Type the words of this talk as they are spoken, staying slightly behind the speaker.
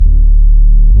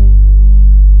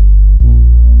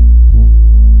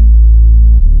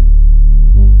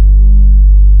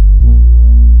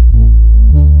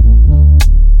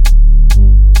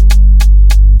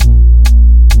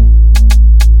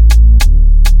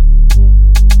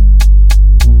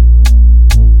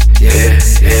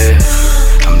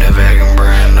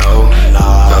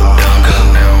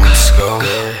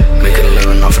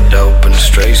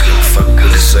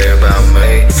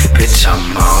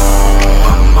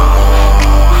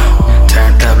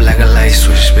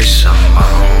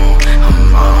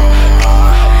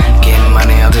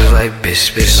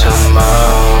bitch, I'm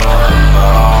on.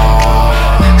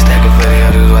 Stacking for the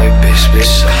others white bitch,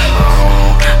 I'm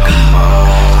on.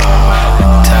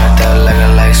 Turned out like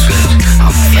a light switch,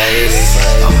 I'm faded,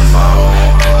 I'm on.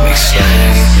 Mixed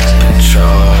lane,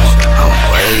 control, I'm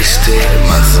wasted in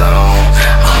my zone.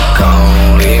 I'm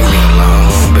gone, leave me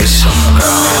alone, bitch, I'm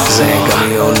gone. Cause they ain't got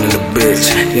me on in the bitch.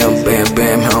 Young Bam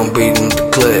Bam, how I'm beating with the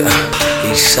clip.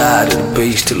 East side of the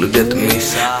beach till it death to me.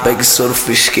 Bacon soda,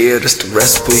 fish scale, that's the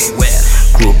recipe.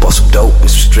 Grew up on some dope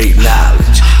with some street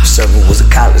knowledge. If seven was a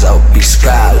college, I would be a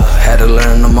scholar. Had to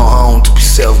learn on my own to be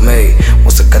self-made.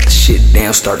 Once I got the shit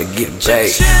down, started getting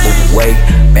paid. Move away,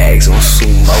 bags on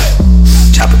sumo.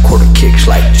 Chopping quarter kicks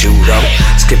like judo.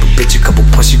 Skip a bitch, a couple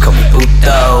punches, you call me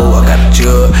Udo. I got a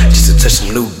jug just to touch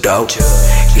some new dough.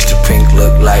 Easter pink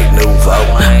look like Nouveau.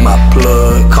 My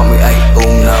plug, call me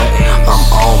A1Fly. I'm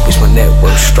on, bitch, my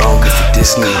network strong. If you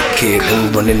diss me, kid, then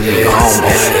we running in your home.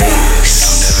 Never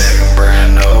acting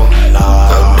brand new.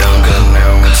 Up down, cause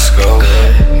now I'm in school.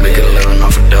 Make a living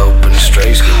off of dope in the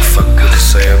streets. Give a fuck what they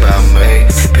say about me.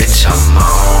 Bitch, I'm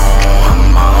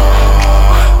on.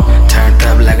 Turned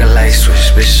up like a light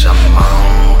switch, bitch, I'm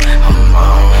on.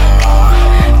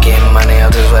 Getting money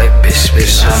out this way, bitch,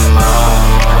 I'm on.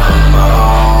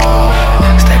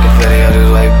 Stacking for the others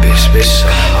way, bitch,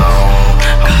 I'm on.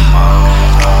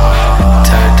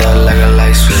 Turned up like a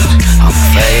light switch, I'm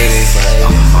faded,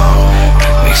 I'm on.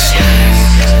 Mixed lane,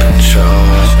 control,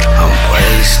 I'm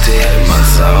wasted.